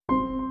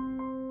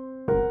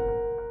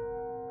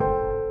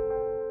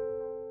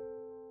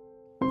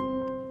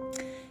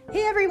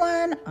Hey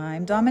everyone,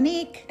 I'm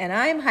Dominique. And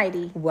I'm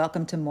Heidi.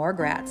 Welcome to More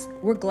Grats.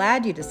 We're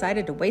glad you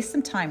decided to waste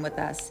some time with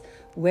us.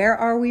 Where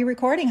are we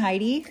recording,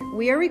 Heidi?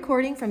 We are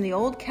recording from the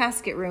old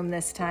casket room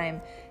this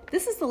time.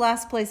 This is the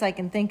last place I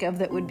can think of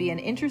that would be an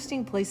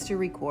interesting place to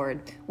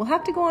record. We'll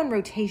have to go on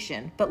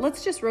rotation, but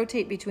let's just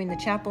rotate between the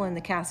chapel and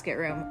the casket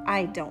room.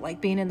 I don't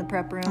like being in the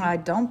prep room. I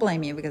don't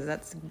blame you because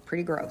that's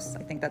pretty gross.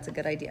 I think that's a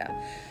good idea.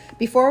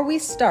 Before we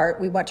start,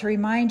 we want to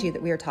remind you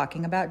that we are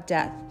talking about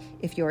death.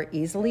 If you are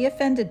easily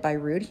offended by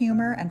rude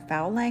humor and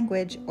foul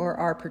language or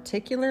are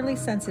particularly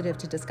sensitive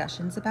to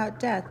discussions about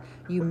death,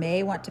 you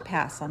may want to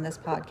pass on this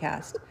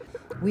podcast.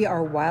 We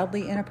are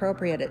wildly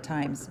inappropriate at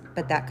times,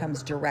 but that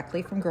comes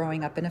directly from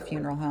growing up in a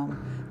funeral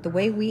home. The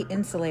way we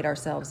insulate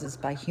ourselves is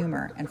by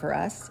humor, and for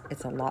us,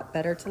 it's a lot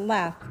better to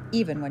laugh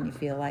even when you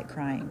feel like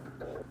crying.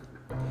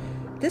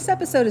 This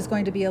episode is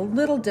going to be a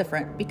little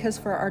different because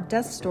for our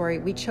death story,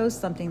 we chose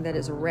something that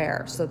is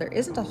rare, so there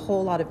isn't a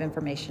whole lot of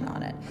information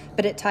on it,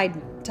 but it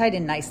tied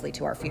in nicely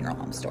to our funeral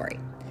home story.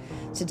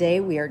 Today,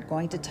 we are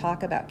going to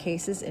talk about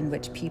cases in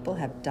which people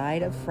have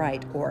died of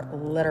fright or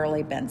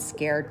literally been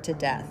scared to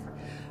death.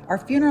 Our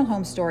funeral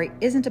home story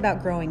isn't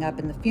about growing up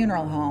in the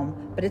funeral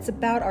home, but it's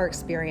about our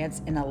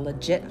experience in a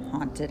legit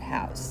haunted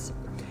house.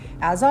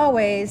 As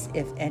always,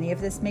 if any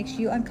of this makes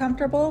you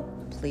uncomfortable,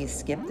 please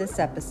skip this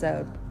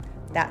episode.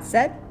 That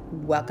said,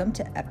 welcome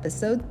to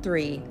episode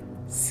 3,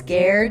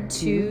 Scared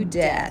to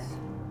Death.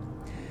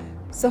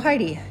 So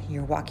Heidi,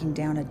 you're walking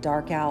down a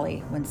dark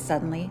alley when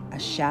suddenly a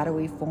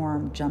shadowy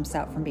form jumps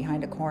out from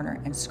behind a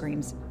corner and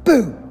screams,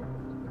 "Boom!"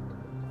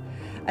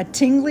 A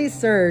tingly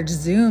surge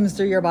zooms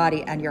through your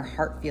body and your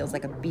heart feels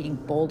like a beating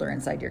boulder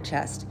inside your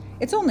chest.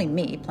 It's only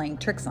me playing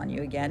tricks on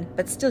you again,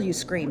 but still you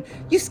scream,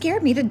 "You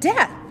scared me to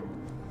death!"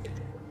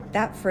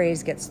 That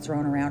phrase gets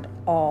thrown around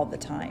all the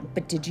time,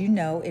 but did you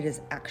know it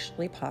is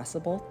actually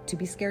possible to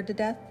be scared to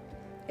death?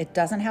 It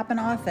doesn't happen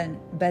often,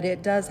 but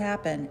it does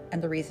happen,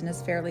 and the reason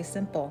is fairly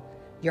simple.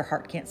 Your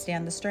heart can't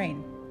stand the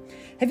strain.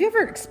 Have you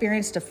ever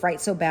experienced a fright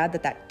so bad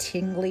that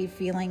tingly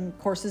feeling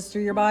courses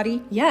through your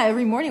body? Yeah,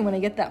 every morning when I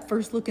get that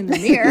first look in the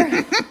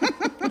mirror.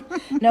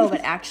 No,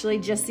 but actually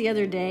just the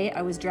other day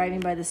I was driving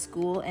by the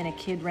school and a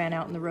kid ran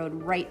out in the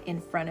road right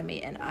in front of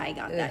me and I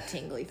got that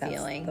tingly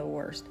feeling. That's the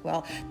worst.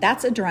 Well,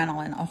 that's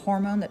adrenaline, a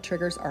hormone that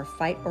triggers our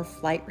fight or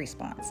flight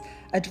response.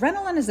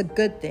 Adrenaline is a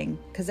good thing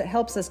because it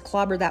helps us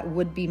clobber that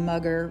would-be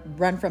mugger,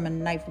 run from a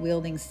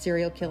knife-wielding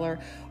serial killer,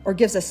 or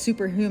gives us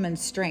superhuman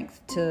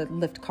strength to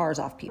lift cars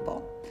off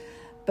people.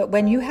 But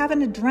when you have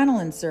an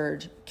adrenaline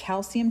surge,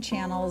 calcium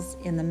channels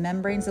in the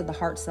membranes of the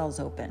heart cells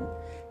open.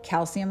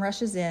 Calcium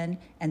rushes in,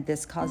 and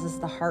this causes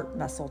the heart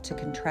muscle to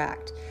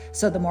contract.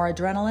 So the more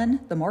adrenaline,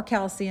 the more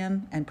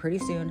calcium, and pretty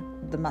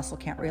soon the muscle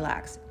can't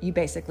relax. You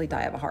basically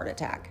die of a heart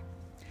attack.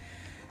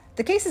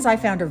 The cases I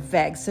found are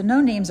vague, so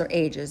no names or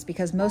ages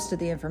because most of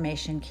the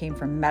information came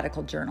from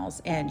medical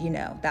journals and,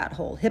 that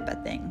whole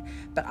HIPAA thing.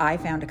 But I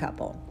found a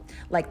couple,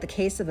 like the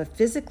case of a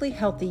physically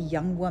healthy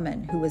young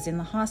woman who was in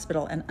the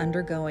hospital and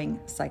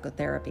undergoing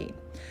psychotherapy.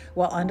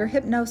 While under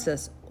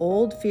hypnosis,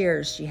 old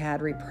fears she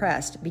had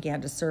repressed began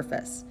to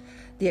surface.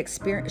 She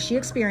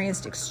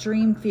experienced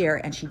extreme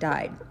fear and she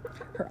died.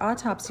 Her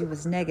autopsy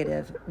was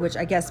negative, which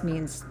I guess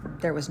means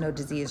there was no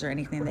disease or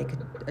anything they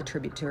could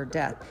attribute to her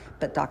death,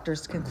 but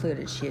doctors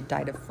concluded she had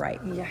died of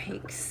fright.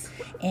 Yikes.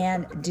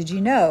 And did you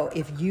know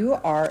if you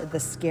are the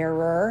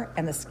scarer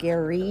and the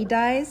scaree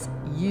dies,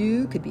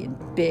 you could be in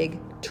big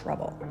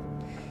trouble.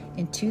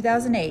 In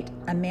 2008,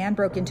 a man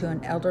broke into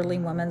an elderly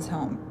woman's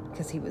home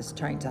because he was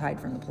trying to hide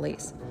from the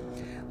police.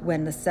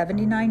 When the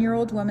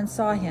 79-year-old woman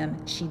saw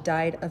him, she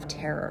died of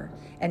terror.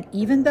 And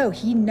even though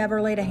he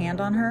never laid a hand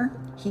on her,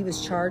 he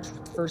was charged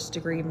with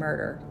first-degree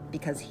murder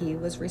because he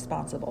was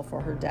responsible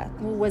for her death.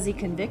 Well, was he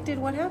convicted?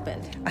 What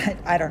happened?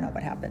 I don't know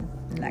what happened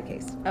in that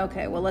case.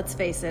 Okay, well, let's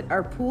face it.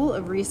 Our pool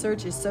of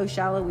research is so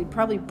shallow, we'd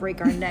probably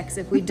break our necks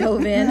if we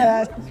dove in.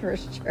 That's for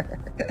sure.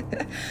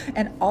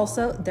 And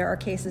also, there are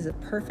cases of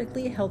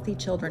perfectly healthy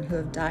children who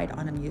have died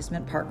on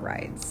amusement park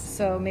rides.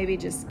 So maybe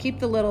just keep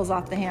the littles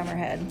off the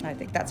hammerhead. I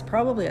think that's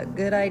probably a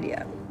good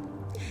idea.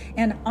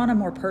 And on a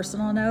more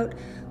personal note,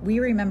 we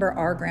remember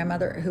our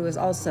grandmother who was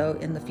also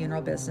in the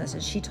funeral business,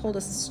 and she told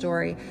us a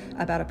story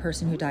about a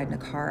person who died in a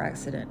car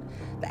accident.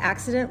 The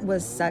accident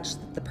was such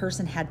that the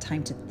person had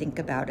time to think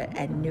about it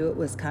and knew it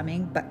was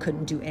coming, but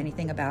couldn't do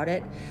anything about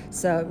it.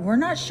 So we're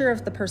not sure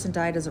if the person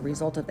died as a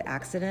result of the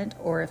accident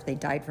or if they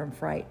died from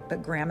fright,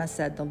 but Grandma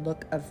said the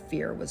look of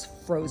fear was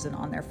frozen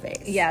on their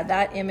face. Yeah,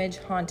 that image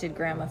haunted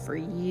Grandma for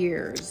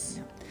years.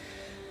 Yeah.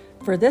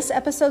 For this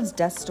episode's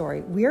death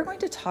story, we are going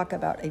to talk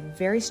about a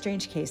very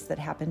strange case that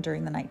happened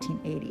during the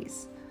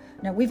 1980s.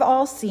 Now, we've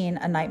all seen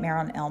A Nightmare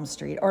on Elm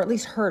Street, or at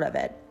least heard of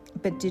it,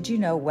 but did you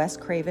know Wes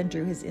Craven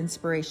drew his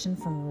inspiration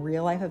from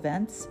real-life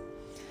events?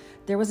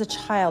 There was a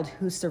child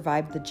who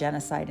survived the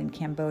genocide in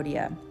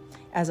Cambodia.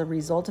 As a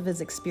result of his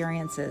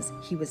experiences,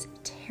 he was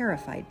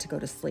terrified to go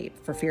to sleep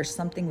for fear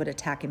something would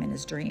attack him in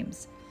his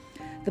dreams.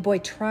 The boy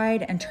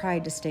tried and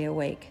tried to stay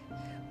awake.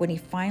 When he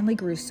finally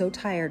grew so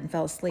tired and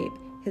fell asleep,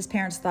 His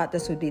parents thought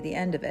this would be the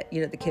end of it.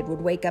 The kid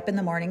would wake up in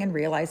the morning and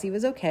realize he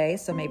was okay,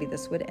 so maybe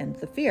this would end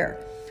the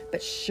fear.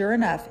 But sure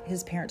enough,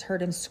 his parents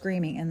heard him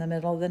screaming in the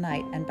middle of the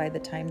night, and by the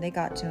time they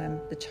got to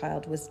him, the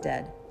child was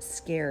dead,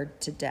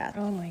 scared to death.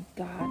 Oh my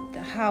God,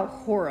 how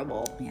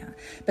horrible. Yeah,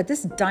 but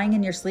this dying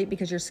in your sleep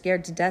because you're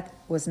scared to death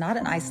was not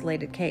an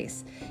isolated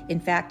case.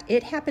 In fact,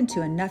 it happened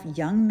to enough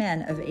young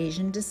men of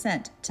Asian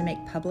descent to make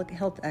public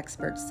health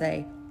experts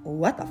say,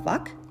 "What the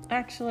fuck?"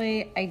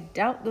 Actually, I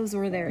doubt those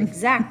were their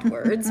exact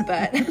words,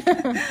 but...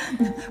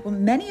 Well,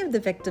 many of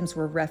the victims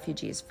were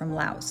refugees from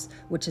Laos,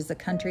 which is a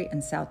country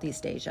in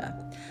Southeast Asia.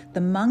 The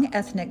Hmong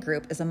ethnic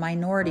group is a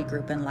minority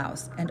group in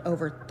Laos, and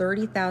over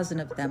 30,000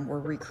 of them were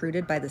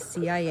recruited by the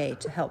CIA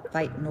to help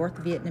fight North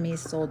Vietnamese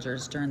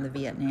soldiers during the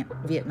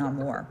Vietnam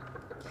War.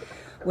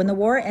 When the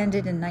war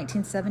ended in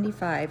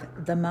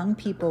 1975, the Hmong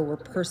people were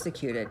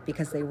persecuted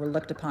because they were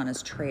looked upon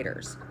as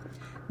traitors.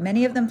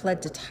 Many of them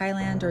fled to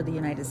Thailand or the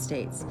United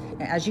States.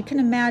 And as you can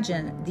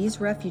imagine, these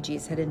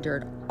refugees had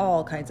endured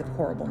all kinds of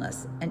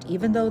horribleness. And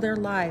even though their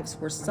lives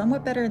were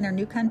somewhat better in their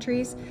new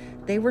countries,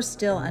 they were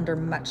still under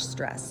much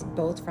stress,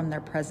 both from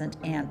their present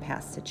and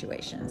past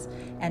situations.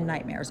 And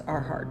nightmares are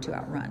hard to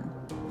outrun.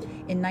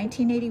 In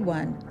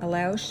 1981, a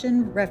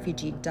Laotian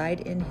refugee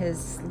died in his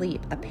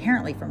sleep,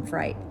 apparently from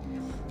fright.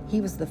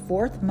 He was the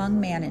fourth Hmong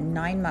man in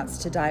 9 months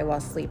to die while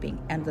sleeping,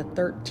 and the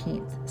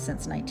 13th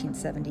since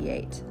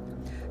 1978.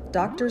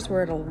 Doctors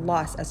were at a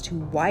loss as to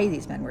why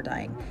these men were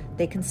dying.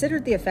 They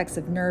considered the effects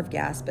of nerve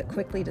gas, but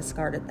quickly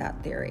discarded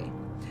that theory.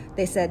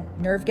 They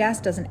said nerve gas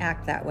doesn't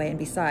act that way, and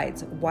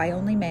besides, why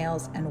only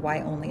males and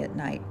why only at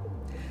night?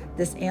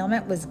 This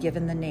ailment was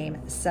given the name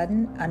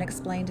sudden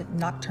unexplained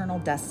nocturnal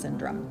death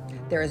syndrome.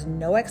 There is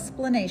no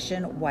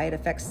explanation why it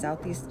affects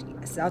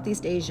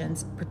Southeast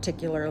Asians,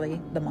 particularly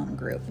the Hmong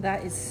group.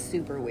 That is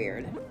super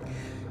weird.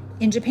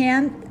 In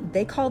Japan,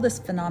 they call this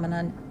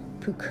phenomenon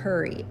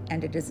pukuri,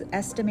 and it is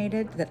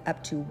estimated that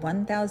up to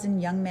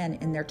 1,000 young men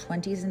in their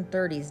 20s and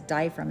 30s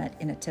die from it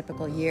in a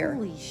typical year.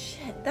 Holy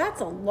shit,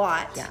 that's a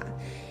lot. Yeah.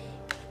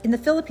 In the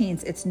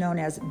Philippines, it's known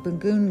as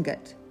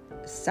bungungut.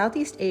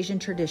 Southeast Asian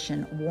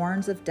tradition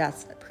warns of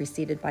deaths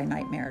preceded by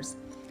nightmares.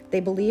 They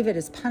believe it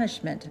is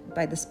punishment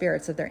by the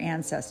spirits of their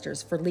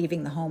ancestors for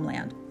leaving the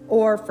homeland,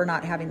 or for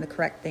not having the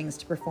correct things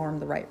to perform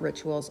the right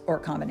rituals, or a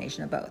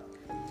combination of both.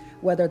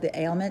 Whether the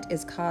ailment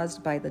is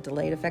caused by the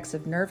delayed effects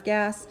of nerve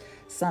gas,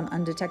 some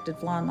undetected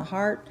flaw in the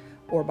heart,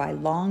 or by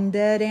long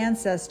dead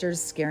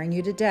ancestors scaring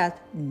you to death,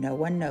 no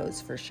one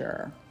knows for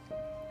sure.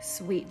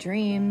 Sweet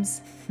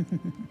dreams.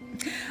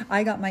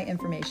 I got my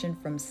information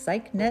from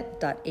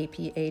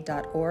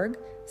psychnet.apa.org,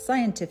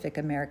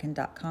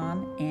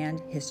 scientificamerican.com,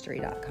 and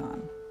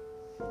history.com.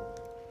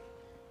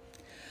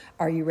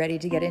 Are you ready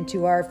to get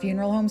into our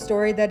funeral home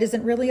story that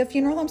isn't really a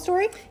funeral home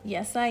story?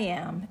 Yes, I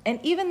am. And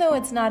even though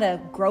it's not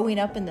a growing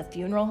up in the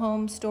funeral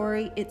home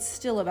story, it's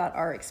still about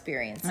our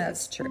experiences.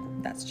 That's true.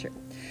 That's true.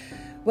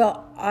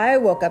 Well, I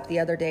woke up the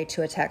other day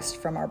to a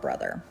text from our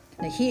brother.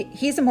 Now,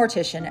 he's a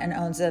mortician and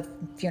owns a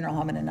funeral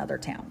home in another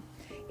town.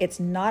 It's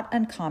not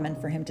uncommon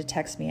for him to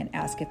text me and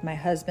ask if my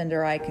husband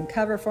or I can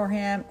cover for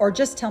him, or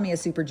just tell me a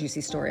super juicy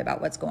story about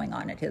what's going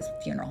on at his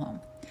funeral home.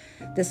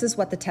 This is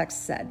what the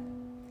text said.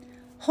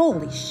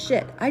 Holy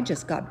shit, I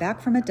just got back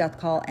from a death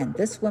call, and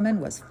this woman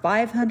was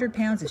 500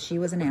 pounds if she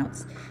was an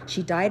ounce.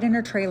 She died in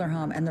her trailer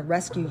home, and the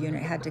rescue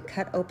unit had to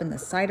cut open the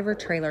side of her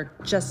trailer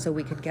just so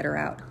we could get her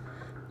out.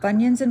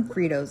 Funyuns and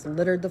Fritos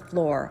littered the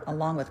floor,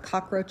 along with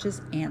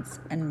cockroaches, ants,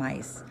 and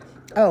mice.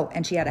 Oh,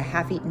 and she had a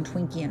half-eaten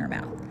Twinkie in her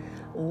mouth.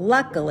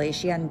 Luckily,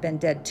 she hadn't been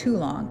dead too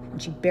long,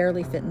 and she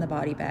barely fit in the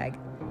body bag.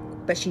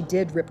 But she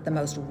did rip the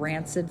most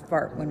rancid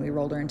fart when we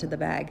rolled her into the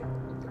bag.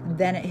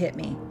 Then it hit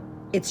me.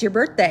 It's your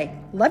birthday.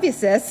 Love you,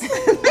 sis.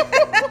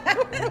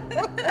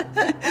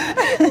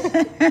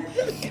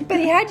 But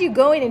he had you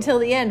going until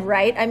the end,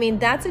 right? I mean,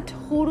 that's a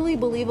totally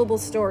believable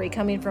story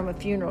coming from a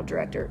funeral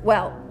director.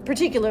 Well,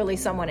 particularly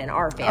someone in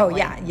our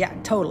family. Oh, yeah,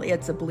 totally.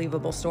 It's a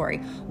believable story.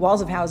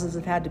 Walls of houses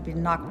have had to be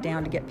knocked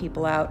down to get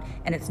people out,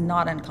 and it's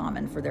not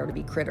uncommon for there to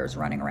be critters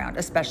running around,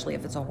 especially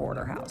if it's a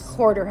hoarder house.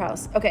 Hoarder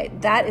house. Okay,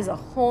 that is a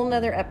whole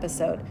nother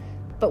episode.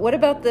 But what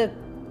about the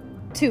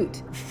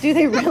toot? Do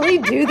they really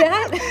do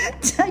that?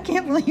 I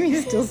can't believe you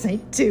still say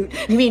toot.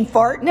 You mean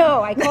fart?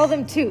 No, I call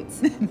them toots.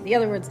 The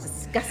other word's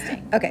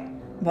disgusting. Okay,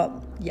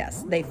 well,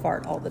 yes, they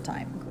fart all the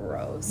time.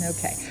 Gross.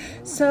 Okay,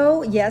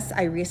 so yes,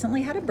 I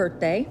recently had a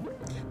birthday.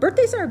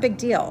 Birthdays are a big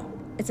deal.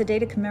 It's a day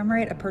to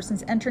commemorate a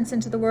person's entrance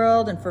into the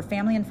world and for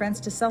family and friends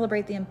to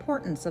celebrate the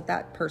importance of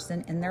that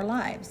person in their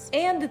lives.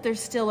 And that they're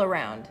still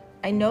around.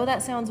 I know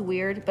that sounds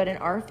weird, but in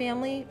our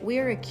family, we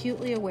are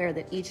acutely aware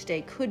that each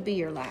day could be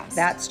your last.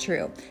 That's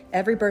true.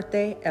 Every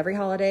birthday, every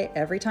holiday,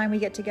 every time we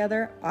get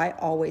together, I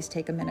always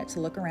take a minute to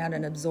look around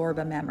and absorb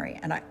a memory.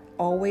 And I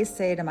always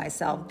say to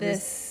myself,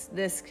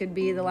 This could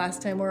be the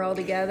last time we're all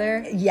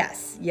together?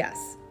 Yes.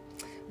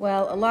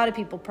 Well, a lot of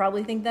people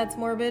probably think that's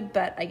morbid,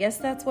 but I guess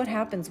that's what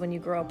happens when you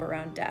grow up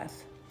around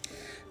death.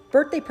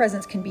 Birthday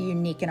presents can be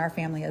unique in our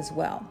family as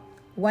well.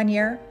 One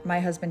year, my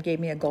husband gave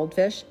me a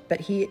goldfish, but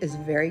he is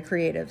very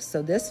creative,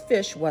 so this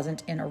fish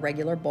wasn't in a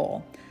regular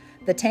bowl.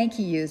 The tank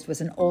he used was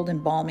an old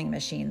embalming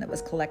machine that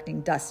was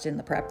collecting dust in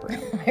the prep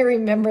room. I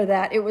remember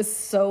that. It was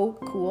so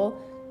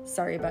cool.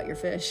 Sorry about your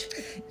fish.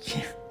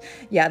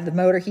 Yeah, the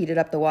motor heated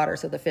up the water,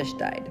 so the fish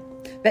died.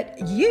 But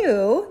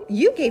you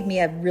gave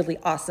me a really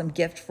awesome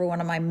gift for one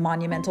of my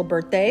monumental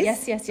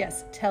birthdays.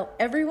 Yes. Tell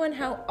everyone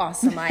how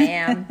awesome I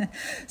am.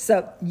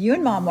 So you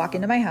and Mom walk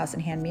into my house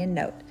and hand me a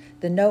note.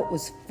 The note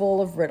was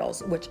full of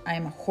riddles, which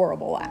I'm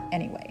horrible at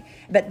anyway.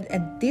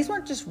 And these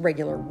weren't just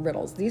regular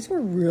riddles. These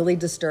were really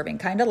disturbing,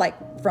 kind of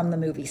like from the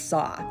movie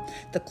Saw.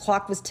 The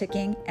clock was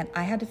ticking, and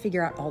I had to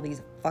figure out all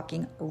these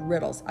fucking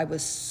riddles. I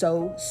was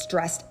so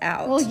stressed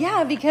out. Well,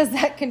 yeah, because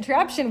that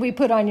contraption we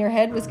put on your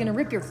head was going to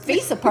rip your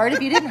face apart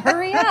if you didn't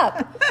hurry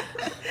up.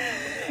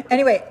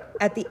 Anyway,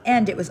 at the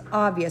end, it was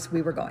obvious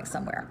we were going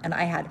somewhere, and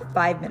I had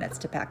 5 minutes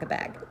to pack a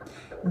bag.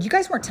 You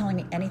guys weren't telling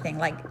me anything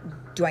like,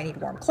 do I need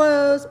warm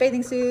clothes,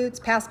 bathing suits,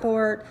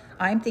 passport?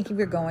 I'm thinking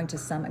we're going to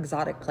some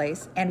exotic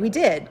place, and we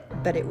did,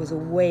 but it was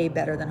way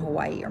better than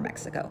Hawaii or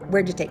Mexico.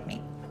 Where'd you take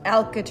me?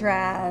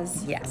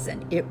 Alcatraz. Yes,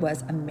 and it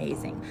was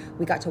amazing.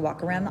 We got to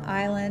walk around the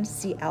island,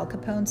 see Al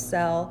Capone's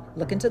cell,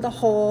 look into the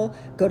hole,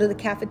 go to the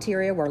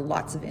cafeteria where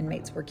lots of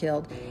inmates were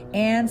killed,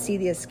 and see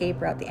the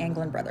escape route the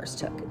Anglin brothers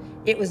took.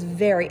 It was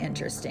very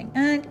interesting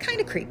and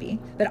kind of creepy,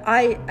 but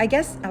I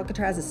guess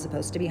Alcatraz is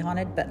supposed to be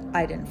haunted, but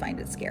I didn't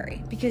find it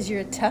scary. Because you're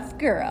a tough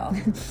girl.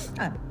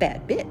 I'm a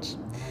bad bitch.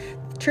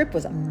 The trip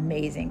was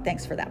amazing.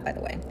 Thanks for that, by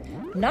the way.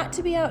 Not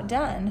to be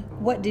outdone,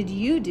 what did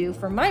you do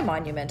for my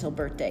monumental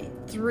birthday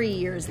 3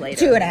 years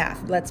later?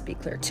 2.5. Let's be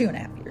clear,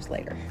 2.5 years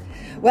later.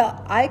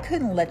 Well, I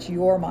couldn't let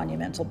your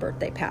monumental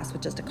birthday pass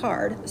with just a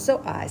card,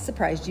 so I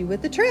surprised you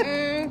with the trip.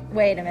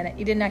 Wait a minute.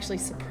 You didn't actually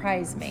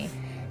surprise me.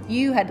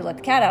 You had to let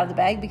the cat out of the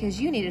bag because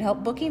you needed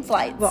help booking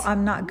flights. Well,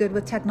 I'm not good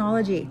with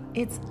technology.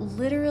 It's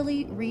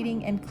literally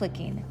reading and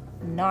clicking.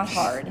 Not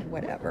hard.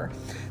 Whatever.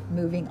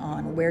 Moving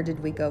on. Where did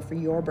we go for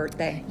your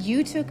birthday?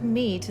 You took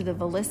me to the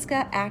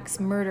Villisca Axe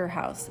Murder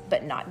House,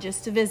 but not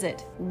just to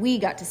visit. We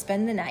got to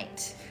spend the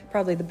night.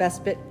 Probably the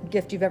best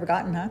gift you've ever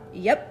gotten, huh?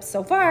 Yep,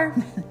 so far.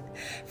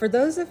 For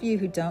those of you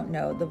who don't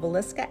know, the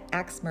Villisca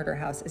Axe Murder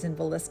House is in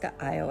Villisca,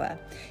 Iowa.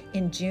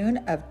 In June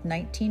of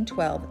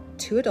 1912,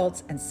 2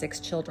 adults and 6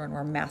 children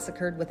were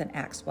massacred with an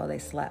axe while they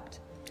slept.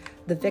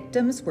 The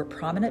victims were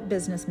prominent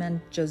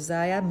businessmen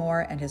Josiah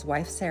Moore and his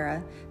wife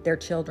Sarah, their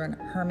children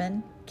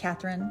Herman,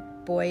 Catherine,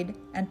 Boyd,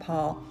 and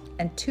Paul,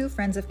 and 2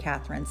 friends of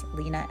Catherine's,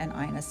 Lena and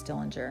Ina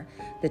Stillinger.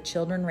 The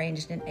children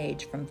ranged in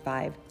age from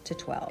 5 to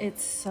 12.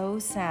 It's so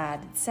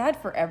sad. It's sad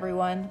for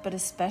everyone, but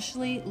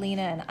especially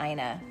Lena and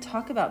Ina.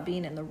 Talk about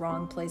being in the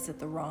wrong place at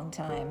the wrong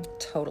time.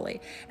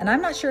 Totally. And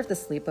I'm not sure if the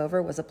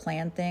sleepover was a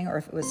planned thing or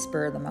if it was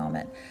spur of the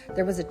moment.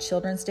 There was a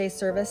Children's Day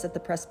service at the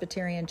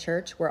Presbyterian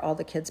Church where all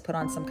the kids put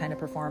on some kind of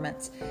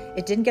performance.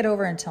 It didn't get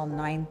over until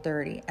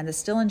 9:30, and the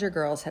Stillinger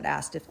girls had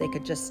asked if they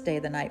could just stay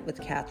the night with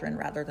Catherine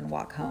rather than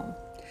walk home.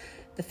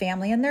 The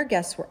family and their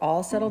guests were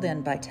all settled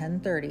in by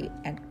 10:30,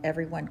 and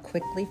everyone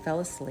quickly fell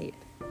asleep.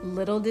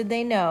 Little did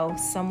they know,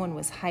 someone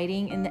was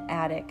hiding in the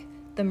attic.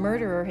 The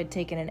murderer had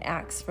taken an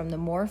axe from the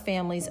Moore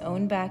family's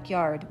own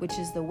backyard, which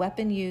is the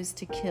weapon used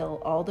to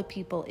kill all the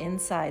people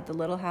inside the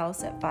little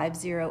house at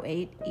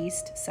 508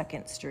 East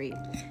 2nd Street.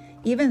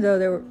 Even though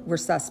there were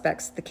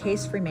suspects, the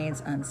case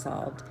remains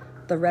unsolved.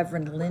 The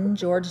Reverend Lynn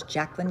George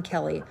Jacqueline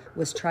Kelly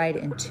was tried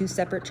in 2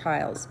 separate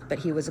trials, but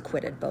he was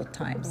acquitted both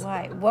times.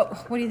 Why?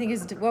 What do you think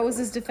what was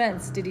his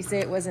defense? Did he say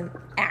it was an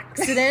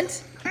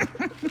accident?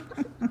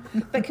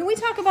 But can we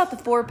talk about the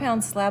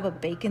 4-pound slab of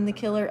bacon the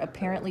killer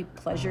apparently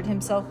pleasured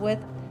himself with?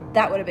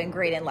 That would have been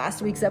great in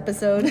last week's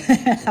episode.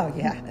 Oh,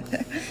 yeah.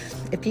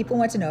 If people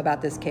want to know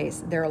about this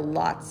case, there are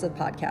lots of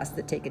podcasts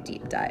that take a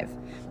deep dive.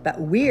 But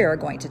we're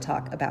going to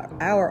talk about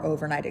our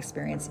overnight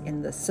experience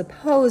in the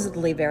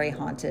supposedly very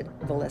haunted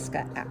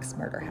Villisca Axe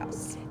Murder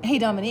House. Hey,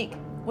 Dominique,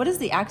 what does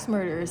the axe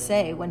murderer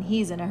say when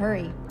he's in a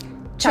hurry?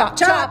 Chop,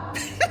 chop!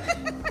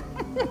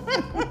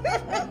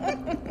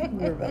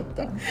 We're both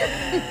done.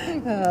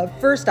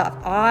 First off,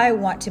 I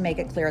want to make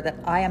it clear that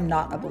I am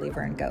not a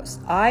believer in ghosts.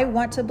 I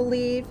want to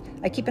believe.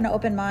 I keep an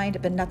open mind,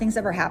 but nothing's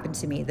ever happened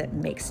to me that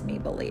makes me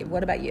believe.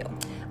 What about you?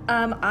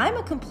 I'm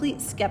a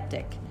complete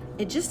skeptic.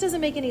 It just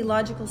doesn't make any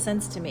logical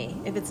sense to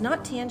me. If it's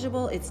not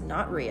tangible, it's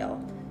not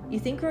real. You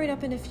think growing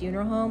up in a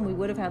funeral home, we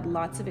would have had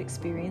lots of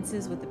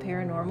experiences with the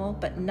paranormal,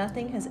 but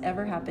nothing has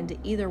ever happened to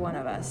either one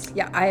of us.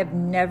 Yeah, I have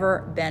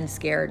never been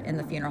scared in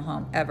the funeral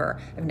home,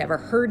 ever. I've never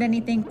heard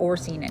anything or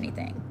seen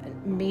anything.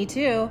 Me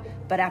too,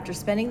 but after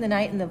spending the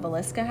night in the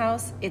Villisca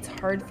house, it's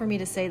hard for me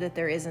to say that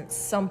there isn't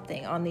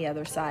something on the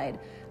other side.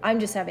 I'm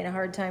just having a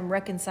hard time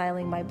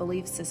reconciling my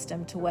belief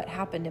system to what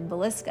happened in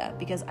Villisca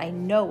because I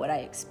know what I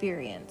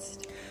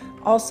experienced.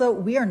 Also,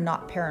 we are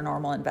not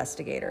paranormal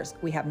investigators.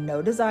 We have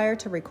no desire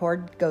to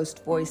record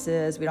ghost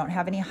voices. We don't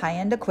have any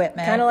high-end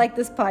equipment. Kind of like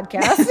this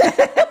podcast.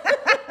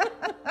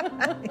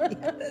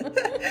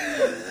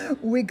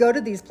 We go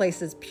to these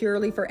places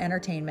purely for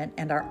entertainment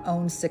and our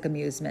own sick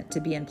amusement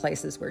to be in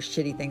places where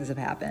shitty things have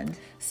happened.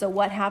 So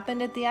what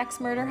happened at the Axe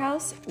Murder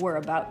House? We're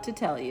about to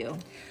tell you.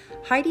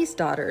 Heidi's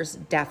daughters,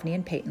 Daphne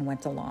and Peyton,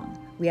 went along.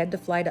 We had to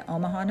fly to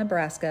Omaha,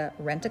 Nebraska,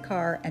 rent a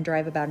car, and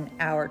drive about an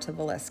hour to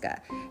Villisca.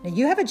 Now,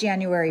 you have a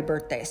January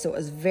birthday, so it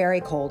was very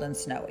cold and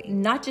snowy.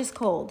 Not just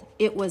cold,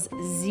 it was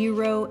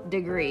 0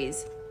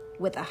 degrees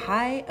with a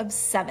high of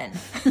 7.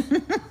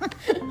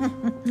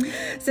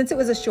 Since it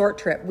was a short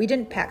trip, we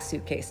didn't pack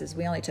suitcases.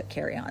 We only took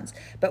carry-ons.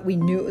 But we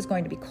knew it was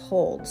going to be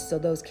cold, so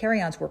those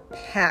carry-ons were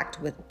packed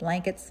with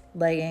blankets,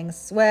 leggings,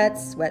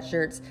 sweats,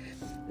 sweatshirts,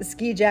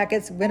 ski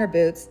jackets, winter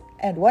boots,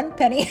 and 1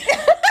 penny.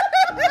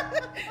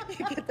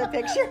 You get the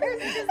picture?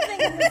 Just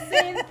thinking the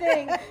same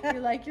thing. You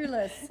like your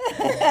list.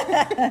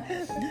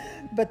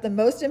 But the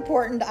most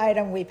important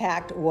item we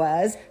packed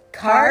was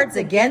Cards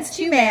Against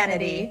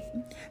Humanity.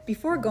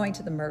 Before going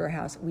to the murder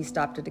house, we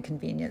stopped at a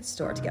convenience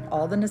store to get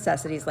all the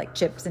necessities like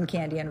chips and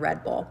candy and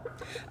Red Bull.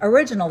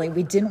 Originally,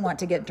 we didn't want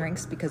to get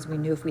drinks because we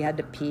knew if we had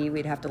to pee,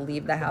 we'd have to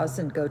leave the house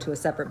and go to a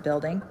separate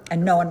building,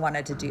 and no one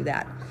wanted to do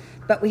that.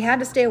 But we had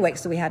to stay awake,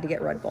 so we had to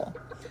get Red Bull.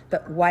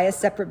 But why a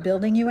separate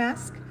building, you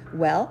ask?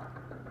 Well,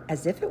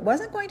 as if it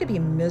wasn't going to be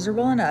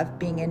miserable enough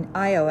being in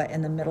Iowa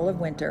in the middle of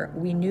winter,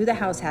 we knew the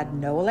house had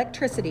no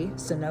electricity,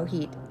 so no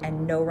heat,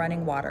 and no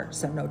running water,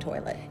 so no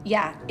toilet.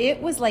 Yeah,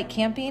 it was like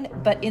camping,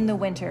 but in the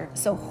winter,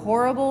 so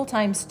horrible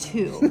times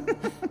 2.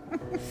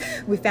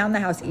 We found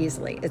the house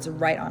easily. It's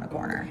right on a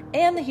corner.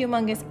 And the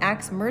humongous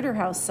Axe Murder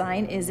House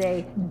sign is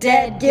a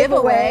dead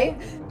giveaway.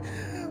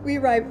 We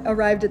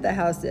arrived at the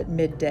house at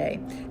midday,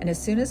 and as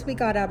soon as we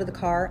got out of the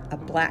car, a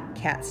black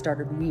cat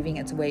started weaving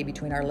its way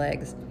between our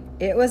legs.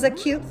 It was a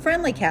cute,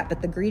 friendly cat,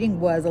 but the greeting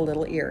was a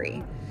little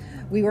eerie.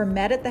 We were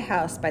met at the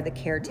house by the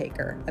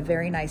caretaker, a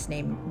very nice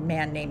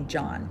man named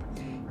John.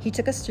 He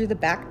took us through the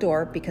back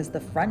door because the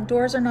front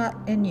doors are not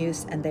in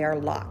use and they are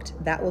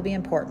locked. That will be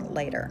important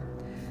later.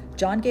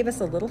 John gave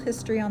us a little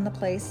history on the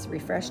place,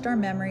 refreshed our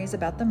memories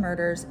about the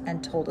murders,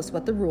 and told us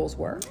what the rules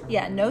were.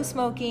 Yeah, no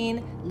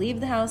smoking,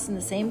 leave the house in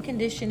the same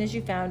condition as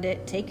you found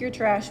it, take your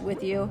trash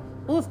with you.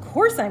 Well, of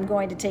course I'm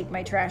going to take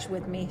my trash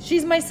with me.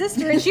 She's my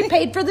sister and she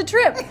paid for the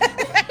trip.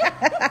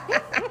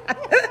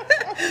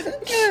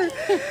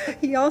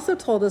 He also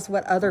told us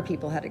what other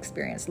people had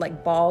experienced,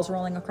 like balls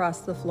rolling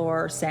across the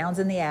floor, sounds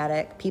in the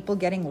attic, people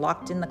getting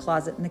locked in the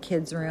closet in the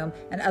kids' room,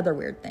 and other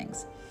weird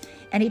things.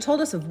 And he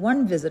told us of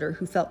one visitor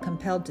who felt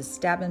compelled to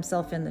stab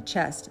himself in the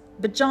chest,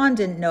 but John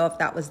didn't know if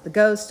that was the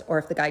ghost or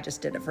if the guy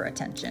just did it for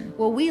attention.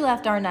 Well, we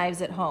left our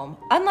knives at home.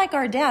 Unlike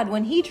our dad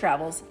when he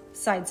travels.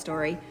 Side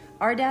story,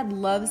 our dad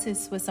loves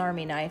his Swiss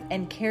Army knife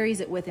and carries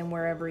it with him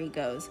wherever he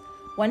goes.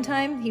 One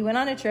time, he went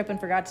on a trip and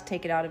forgot to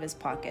take it out of his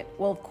pocket.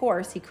 Well, of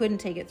course, he couldn't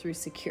take it through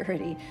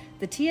security.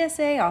 The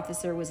TSA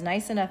officer was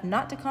nice enough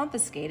not to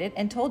confiscate it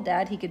and told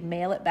Dad he could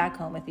mail it back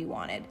home if he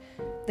wanted.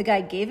 The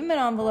guy gave him an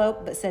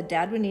envelope but said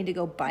Dad would need to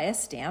go buy a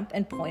stamp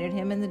and pointed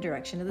him in the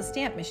direction of the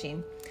stamp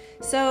machine.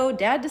 So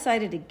Dad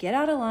decided to get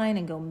out of line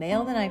and go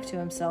mail the knife to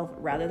himself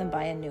rather than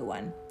buy a new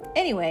one.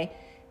 Anyway,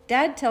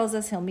 Dad tells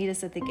us he'll meet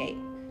us at the gate.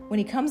 When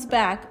he comes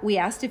back, we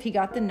asked if he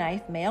got the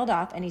knife mailed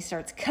off and he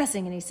starts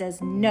cussing and he says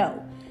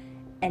no.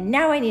 And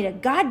now I need a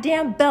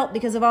goddamn belt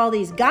because of all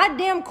these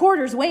goddamn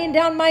quarters weighing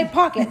down my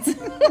pockets.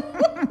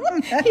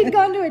 He'd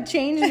gone to a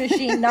change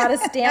machine, not a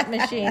stamp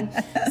machine.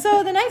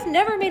 So the knife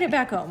never made it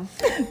back home.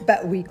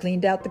 But we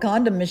cleaned out the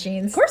condom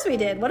machines. Of course we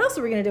did. What else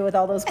were we going to do with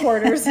all those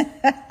quarters?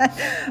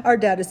 Our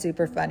dad is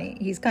super funny.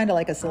 He's kind of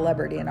like a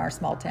celebrity in our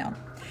small town.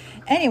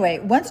 Anyway,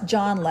 once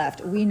John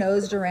left, we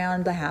nosed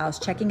around the house,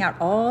 checking out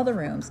all the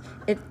rooms.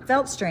 It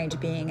felt strange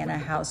being in a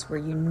house where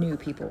you knew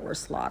people were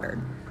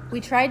slaughtered. We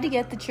tried to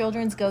get the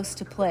children's ghosts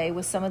to play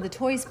with some of the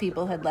toys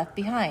people had left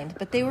behind,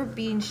 but they were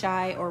being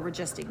shy or were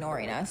just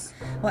ignoring us.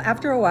 Well,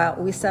 after a while,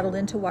 we settled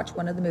in to watch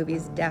one of the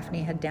movies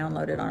Daphne had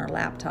downloaded on our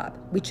laptop.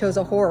 We chose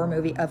a horror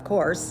movie, of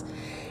course,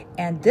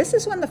 and this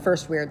is when the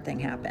first weird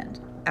thing happened.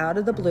 Out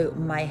of the blue,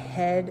 my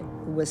head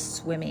was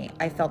swimmy.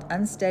 I felt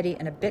unsteady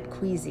and a bit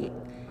queasy.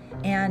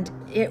 And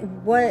it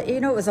was,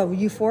 it was a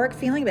euphoric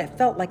feeling, but it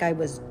felt like I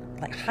was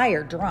like high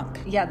or drunk.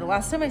 Yeah, the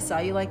last time I saw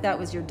you like that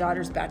was your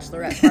daughter's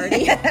bachelorette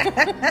party.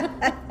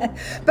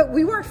 But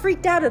we weren't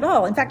freaked out at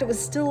all. In fact, it was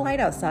still light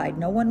outside.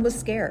 No one was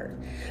scared.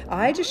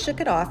 I just shook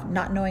it off,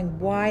 not knowing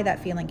why that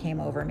feeling came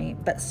over me,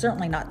 but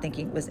certainly not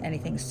thinking it was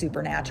anything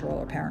supernatural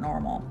or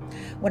paranormal.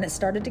 When it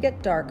started to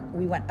get dark,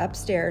 we went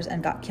upstairs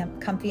and got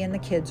comfy in the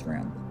kids'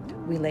 room.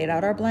 We laid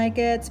out our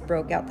blankets,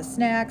 broke out the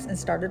snacks, and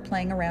started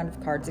playing a round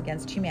of Cards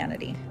Against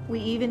Humanity. We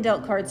even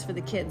dealt cards for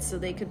the kids so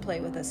they could play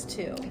with us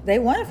too. They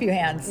won a few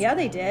hands. Yeah,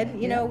 they did.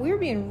 You know, we were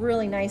being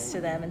really nice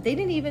to them, and they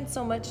didn't even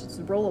so much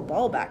as roll a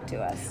ball back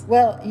to us.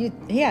 Well,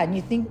 and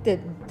you think that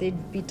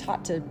they'd be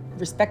taught to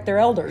respect their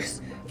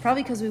elders.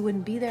 Probably because we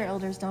wouldn't be their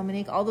elders,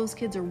 Dominique. All those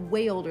kids are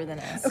way older than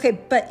us. Okay,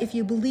 but if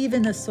you believe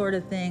in this sort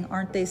of thing,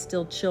 aren't they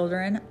still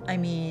children? I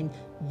mean,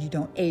 you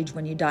don't age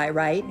when you die,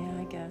 right?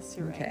 Yeah, I guess.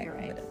 You're right. You're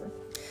right. Whatever.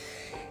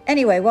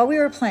 Anyway, while we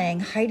were playing,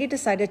 Heidi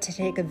decided to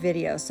take a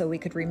video so we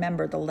could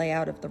remember the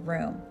layout of the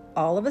room.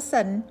 All of a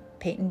sudden,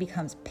 Peyton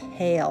becomes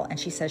pale and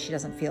she says she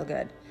doesn't feel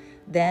good.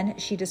 Then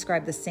she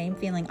described the same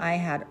feeling I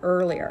had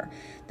earlier,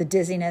 the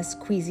dizziness,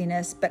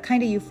 queasiness, but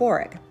kind of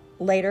euphoric.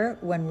 Later,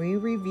 when we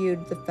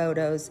reviewed the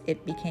photos,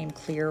 it became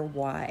clear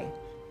why.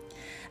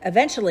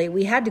 Eventually,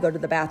 we had to go to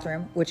the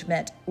bathroom, which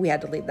meant we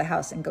had to leave the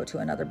house and go to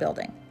another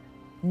building.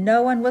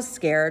 No one was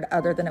scared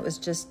other than it was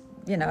just,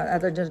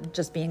 other than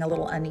just being a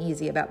little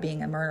uneasy about being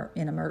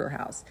in a murder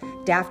house.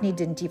 Daphne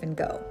didn't even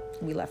go.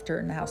 We left her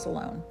in the house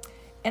alone.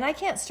 And I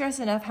can't stress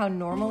enough how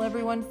normal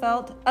everyone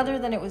felt, other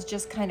than it was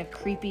just kind of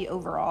creepy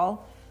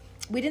overall.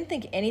 We didn't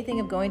think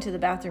anything of going to the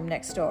bathroom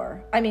next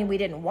door. I mean, we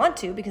didn't want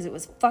to because it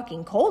was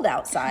fucking cold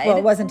outside. Well,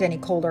 it wasn't any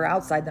colder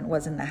outside than it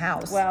was in the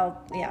house.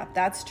 Well, yeah,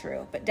 that's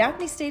true. But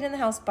Daphne stayed in the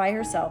house by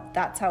herself.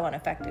 That's how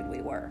unaffected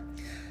we were.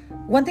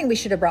 One thing we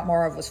should have brought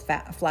more of was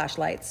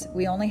flashlights.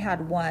 We only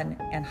had one,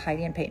 and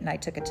Heidi and Peyton and I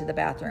took it to the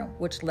bathroom,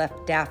 which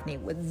left Daphne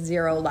with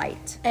zero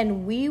light.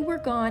 And we were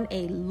gone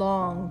a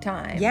long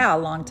time. Yeah, a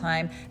long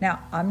time. Now,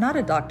 I'm not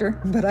a doctor,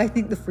 but I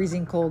think the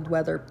freezing cold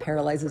weather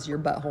paralyzes your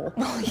butthole.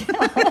 Oh,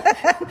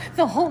 yeah.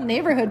 The whole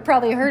neighborhood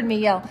probably heard me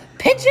yell,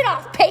 "Pinch it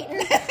off,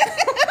 Peyton!"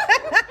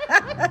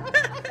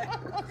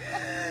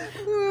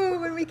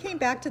 When we came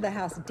back to the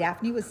house,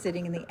 Daphne was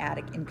sitting in the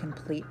attic in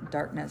complete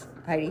darkness.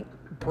 Heidi,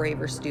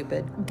 brave or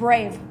stupid?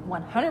 Brave.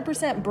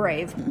 100%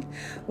 brave.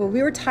 Well,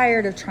 we were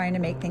tired of trying to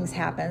make things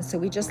happen, so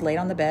we just laid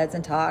on the beds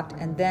and talked,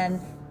 and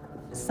then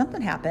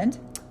something happened.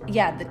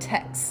 Yeah, the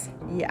texts.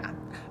 Yeah.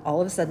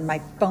 All of a sudden, my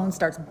phone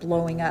starts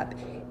blowing up.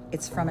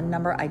 It's from a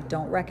number I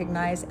don't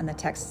recognize, and the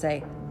texts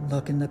say,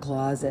 "Look in the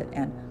closet,"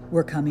 and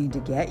 "We're coming to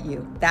get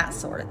you," that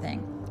sort of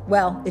thing.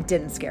 Well, it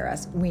didn't scare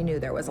us. We knew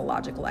there was a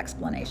logical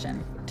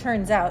explanation.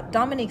 Turns out,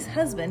 Dominique's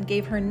husband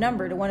gave her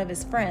number to one of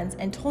his friends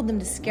and told them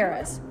to scare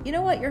us. You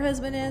know what your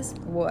husband is?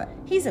 What?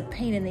 He's a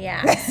pain in the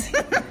ass.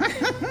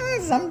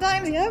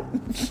 Sometimes, yep.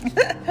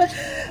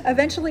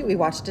 Eventually, we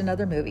watched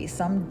another movie,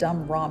 some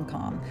dumb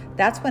rom-com.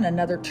 That's when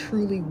another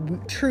truly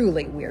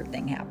weird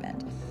thing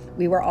happened.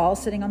 We were all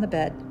sitting on the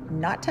bed,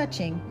 not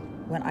touching,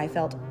 when I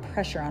felt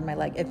pressure on my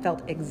leg. It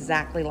felt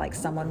exactly like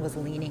someone was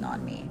leaning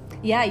on me.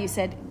 Yeah, you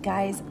said,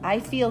 "Guys, I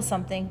feel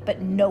something,"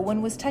 but no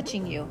one was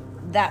touching you.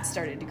 That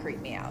started to creep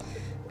me out.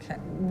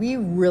 We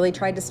really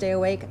tried to stay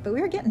awake, but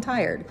we were getting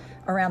tired.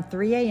 Around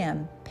 3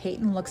 a.m.,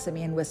 Peyton looks at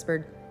me and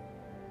whispered,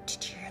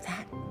 "Did you hear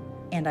that?"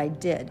 And I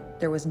did.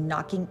 There was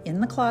knocking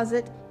in the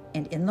closet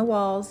and in the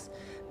walls.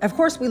 Of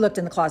course, we looked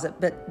in the closet,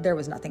 but there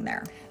was nothing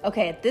there.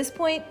 Okay, at this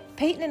point,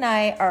 Peyton and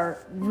I are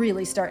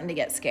really starting to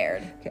get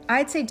scared. Okay,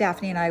 I'd say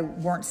Daphne and I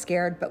weren't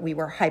scared, but we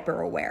were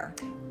hyper aware.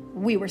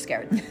 We were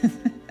scared.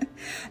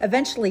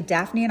 Eventually,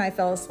 Daphne and I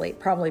fell asleep,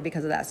 probably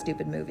because of that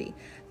stupid movie.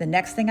 The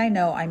next thing I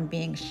know, I'm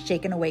being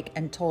shaken awake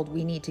and told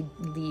we need to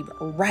leave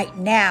right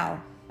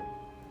now.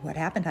 What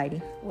happened,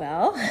 Heidi?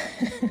 Well,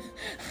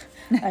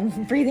 I'm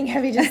breathing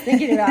heavy just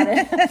thinking about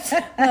it.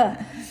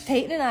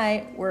 Peyton and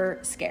I were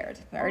scared.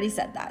 I already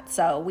said that.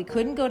 So we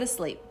couldn't go to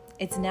sleep.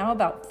 It's now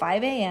about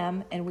 5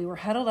 a.m. and we were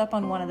huddled up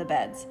on one of the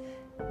beds.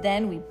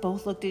 Then we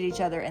both looked at each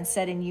other and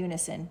said in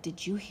unison,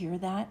 "Did you hear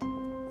that?"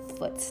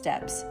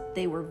 Footsteps.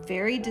 They were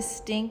very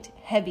distinct,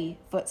 heavy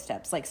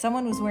footsteps, like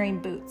someone was wearing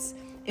boots.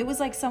 It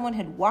was like someone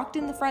had walked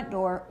in the front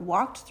door,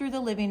 walked through the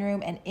living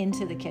room, and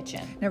into the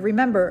kitchen. Now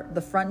remember,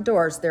 the front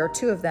doors, there are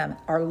two of them,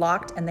 are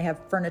locked and they have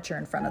furniture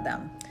in front of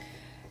them.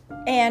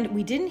 And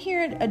we didn't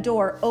hear a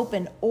door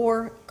open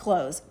or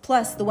close.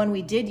 Plus, the one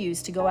we did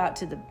use to go out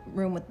to the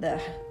room with the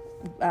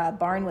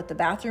barn with the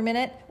bathroom in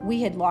it,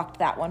 we had locked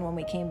that one when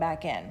we came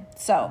back in.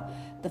 So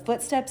the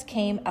footsteps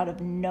came out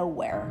of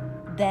nowhere.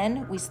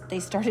 Then they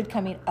started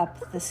coming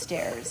up the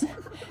stairs.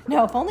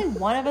 Now, if only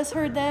one of us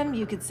heard them,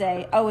 you could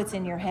say, "Oh, it's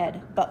in your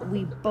head." But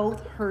we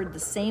both heard the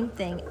same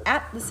thing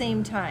at the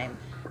same time.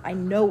 I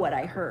know what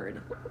I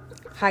heard.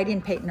 Heidi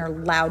and Peyton are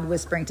loud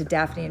whispering to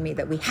Daphne and me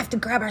that we have to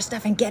grab our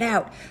stuff and get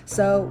out.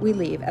 So we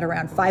leave at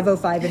around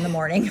 5:05 in the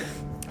morning.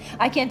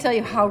 I can't tell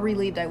you how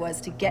relieved I was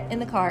to get in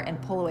the car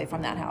and pull away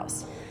from that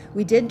house.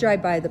 We did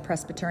drive by the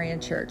Presbyterian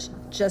church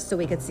just so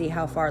we could see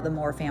how far the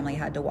Moore family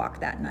had to walk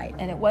that night.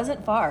 And it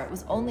wasn't far. It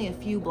was only a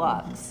few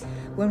blocks.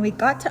 When we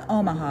got to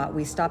Omaha,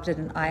 we stopped at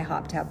an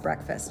IHOP to have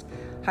breakfast.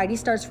 Heidi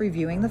starts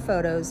reviewing the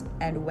photos,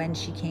 and when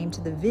she came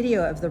to the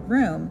video of the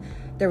room,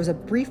 there was a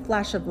brief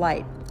flash of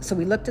light. So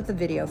we looked at the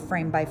video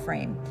frame by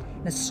frame,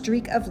 and a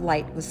streak of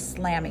light was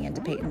slamming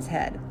into Peyton's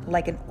head,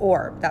 like an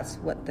orb. That's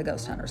what the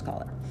ghost hunters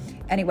call it.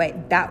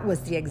 Anyway, that was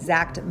the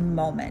exact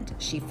moment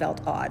she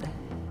felt odd.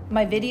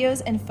 My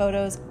videos and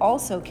photos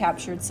also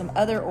captured some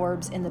other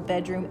orbs in the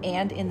bedroom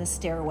and in the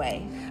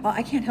stairway. Well,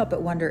 I can't help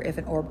but wonder if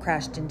an orb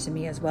crashed into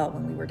me as well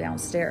when we were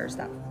downstairs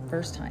that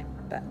first time.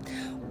 But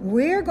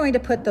we're going to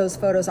put those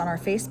photos on our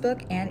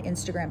Facebook and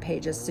Instagram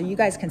pages so you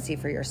guys can see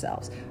for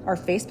yourselves. Our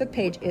Facebook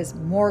page is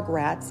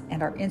Morgrats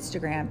and our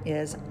Instagram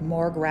is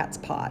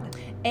Morgratspod.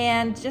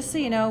 And just so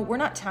you know, we're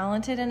not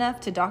talented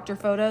enough to doctor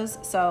photos,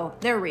 so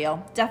they're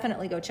real.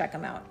 Definitely go check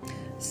them out.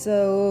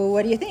 So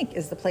what do you think?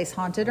 Is the place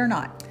haunted or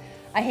not?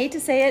 I hate to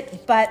say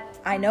it, but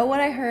I know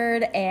what I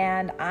heard,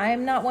 and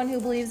I'm not one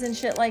who believes in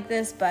shit like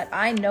this, but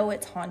I know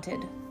it's haunted.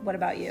 What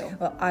about you?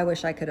 Well, I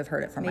wish I could have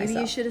heard it from Maybe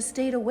myself. you should have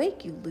stayed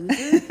awake, you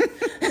loser.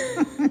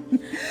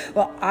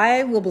 Well,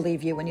 I will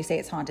believe you when you say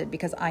it's haunted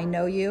because I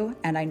know you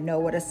and I know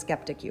what a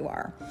skeptic you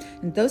are.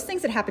 And those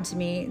things that happened to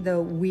me,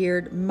 though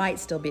weird, might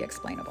still be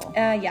explainable.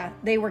 Yeah,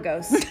 they were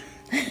ghosts.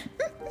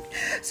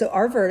 So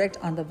our verdict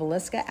on the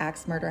Villisca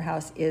Axe murder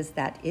house is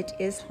that it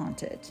is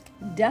haunted.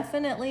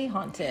 Definitely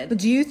haunted. But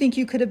do you think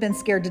you could have been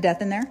scared to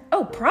death in there?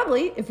 Oh,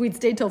 probably, if we'd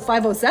stayed till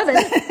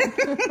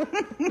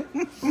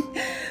 5:07.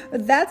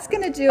 But that's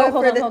going to do it.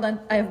 Hold on.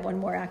 I have one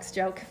more axe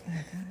joke.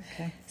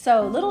 Okay.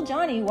 So little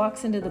Johnny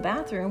walks into the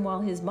bathroom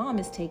while his mom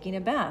is taking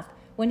a bath.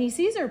 When he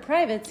sees her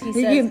privates, he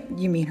says...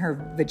 You mean her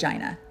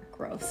vagina.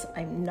 Gross.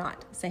 I'm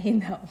not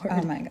saying that word.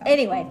 Oh, my God.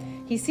 Anyway,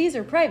 he sees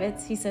her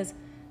privates. He says,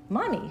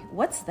 Mommy,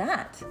 what's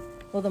that?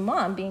 Well, the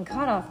mom, being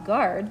caught off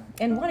guard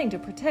and wanting to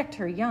protect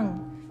her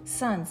young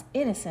son's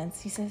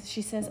innocence,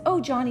 she says,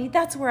 oh, Johnny,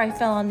 that's where I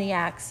fell on the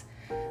axe.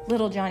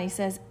 Little Johnny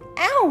says,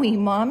 owie,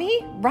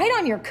 Mommy, right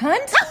on your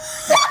cunt?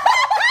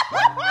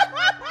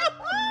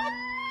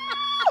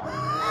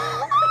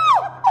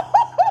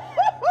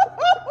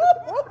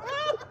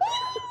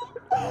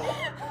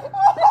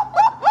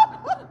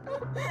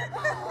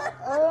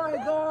 Oh my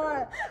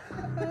God.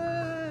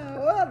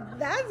 Well,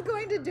 that's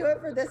going to do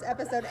it for this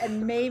episode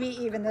and maybe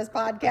even this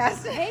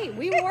podcast. Hey,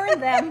 we warned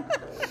them.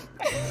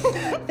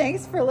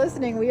 Thanks for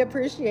listening. We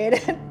appreciate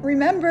it.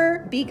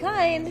 Remember, Be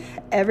kind.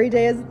 every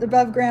day is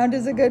above ground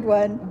is a good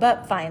one.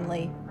 But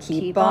finally,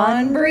 Keep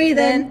on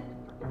breathing.